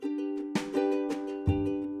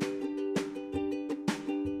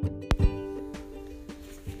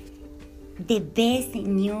The best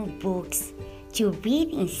new books to read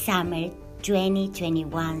in summer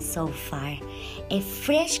 2021 so far. A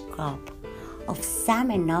fresh crop of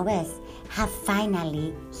summer novels have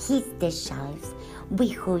finally hit the shelves. We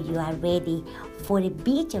hope you are ready for a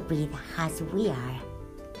beach read as we are.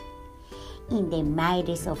 In the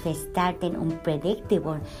midst of a starting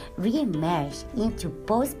unpredictable re-emerge into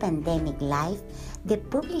post-pandemic life, the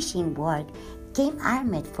publishing world came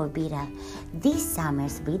armed for battle. This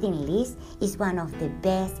summer's reading list is one of the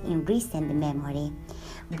best in recent memory.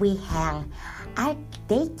 We are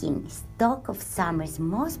taking stock of summer's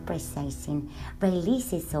most precise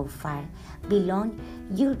releases so far. Below,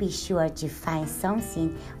 you'll be sure to find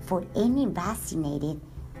something for any vaccinated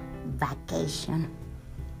vacation.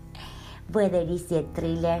 Whether it's a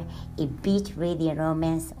thriller, a beach-ready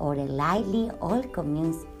romance, or a lively,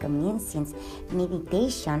 all-consuming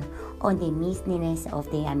meditation on the mistiness of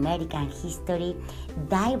the American history,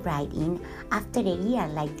 dive right in after a year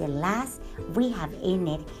like the last we have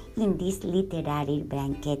ended in this literary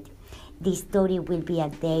blanket. The story will be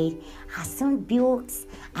updated as soon books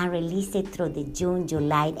and released through the June,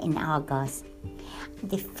 July, and August.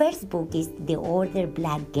 The first book is The Older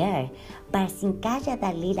Black Girl by Zinkaja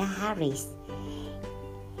Dalila Harris.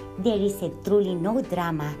 There is a truly no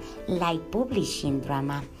drama like publishing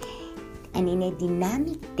drama, and in a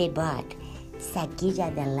dynamic debate,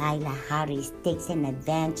 Zinkaja Dalila Harris takes an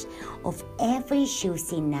advantage of every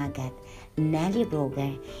juicy nugget. Nellie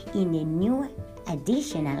Roger in a new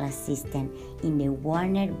additional assistant in the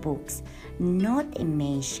Warner Books, not a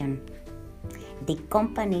mention. The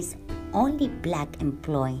company's only black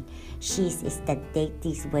employee. She's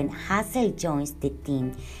statistics when Hazel joins the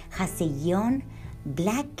team. Has a young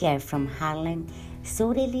black girl from Harlem.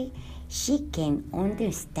 Suddenly, she can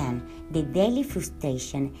understand the daily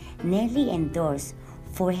frustration Nellie endures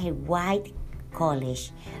for her white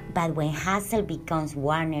college. But when Hazel becomes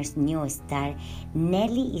Warner's new star,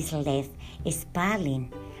 Nellie is left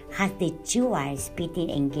spiraling as the two are pitted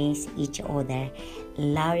against each other.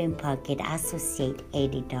 Lauren Pocket, Associate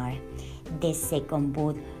Editor. The second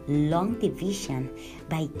book, Long Division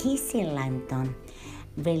by Casey Langton.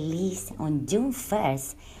 Released on June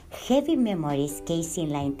 1st, Heavy Memories Casey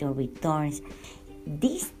Langton returns,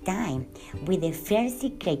 this time with a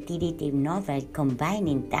fiercely creative novel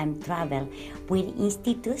combining time travel with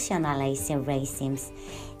institutionalized racism.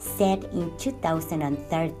 Set in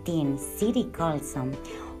 2013, City Colson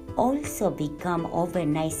also became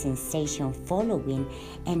overnight sensation following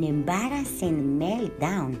an embarrassing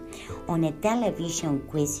meltdown on a television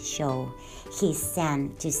quiz show. He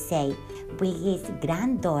sang to say with his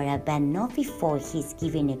granddaughter, but not before he's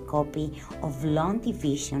given a copy of Long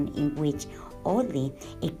Division, in which only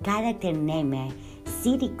a character named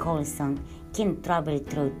City Colson can travel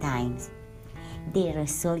through times. The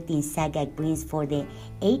resulting saga brings for the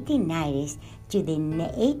 1890s to the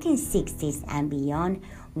 1860s and beyond,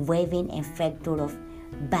 weaving a fracture of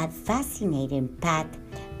but fascinating path,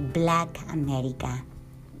 Black America.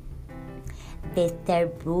 The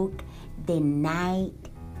third book, The Night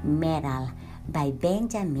Metal by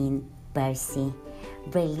Benjamin Percy.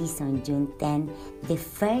 Released on June 10, the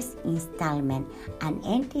first installment, An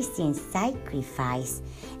Interesting Sacrifice.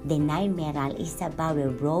 The Night Metal is about a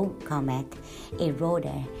rogue comet, a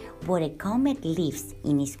rotor, but a comet leaves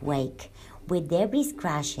in its wake. With debris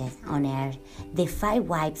crashes on Earth, the fire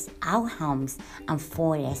wipes out homes and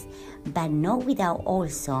forests, but not without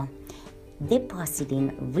also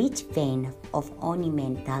depositing rich veins of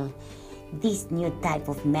ornamental. This new type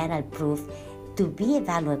of metal proved to be a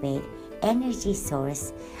valuable energy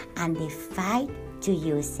source, and the fight to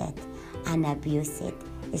use it and abuse it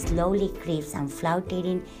slowly creeps and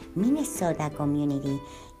flouting Minnesota community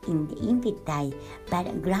in the invite,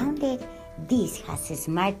 but grounded. This has a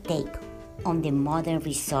smart take on the modern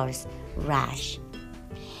resource rush.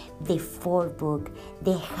 The fourth book,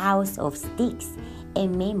 The House of Sticks, a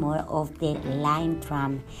memoir of the Line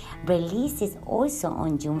Tram, releases also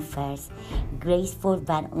on June 1st. Graceful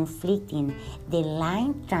but conflicting, the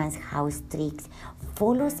Line Tram's house tricks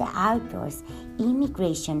follows the author's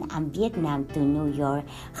immigration and Vietnam to New York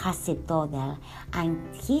as a toddler and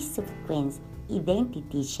his subsequent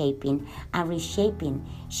identity shaping and reshaping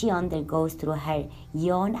she undergoes through her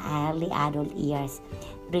young and early adult years.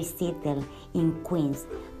 Resettled in Queens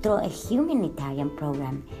through a humanitarian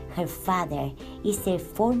program, her father is a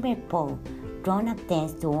former Pope. Rona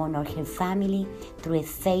attempts to honor her family through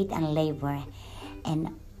faith and labor,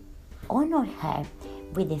 and honor her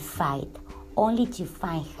with a fight, only to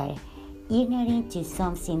find her ignorant to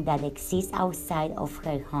something that exists outside of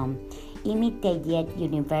her home. Imitate yet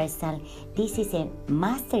universal, this is a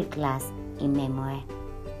masterclass in memoir.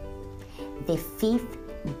 The fifth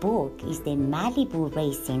book is The Malibu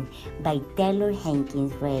Racing by Taylor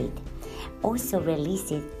Jenkins Reid, also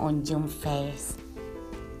released on June 1st.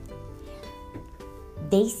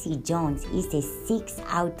 Daisy Jones is the sixth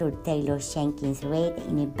author Taylor Jenkins Reid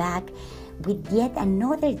in a bag with yet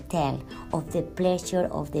another tale of the pleasure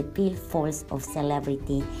of the pitfalls of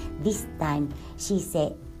celebrity. This time she's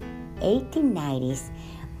a 1890s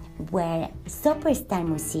where superstar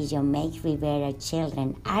musician Mike Rivera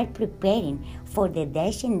children are preparing for the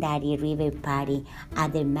legendary river party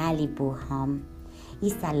at their Malibu home.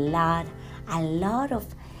 It's a lot of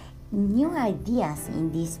new ideas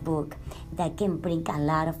in this book that can bring a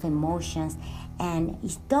lot of emotions, and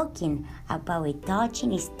is talking about a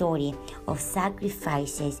touching story of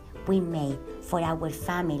sacrifices we made for our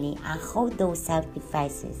family and how those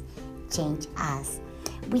sacrifices change us.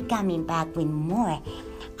 We're coming back with more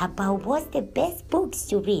about what's the best books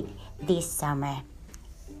to read this summer.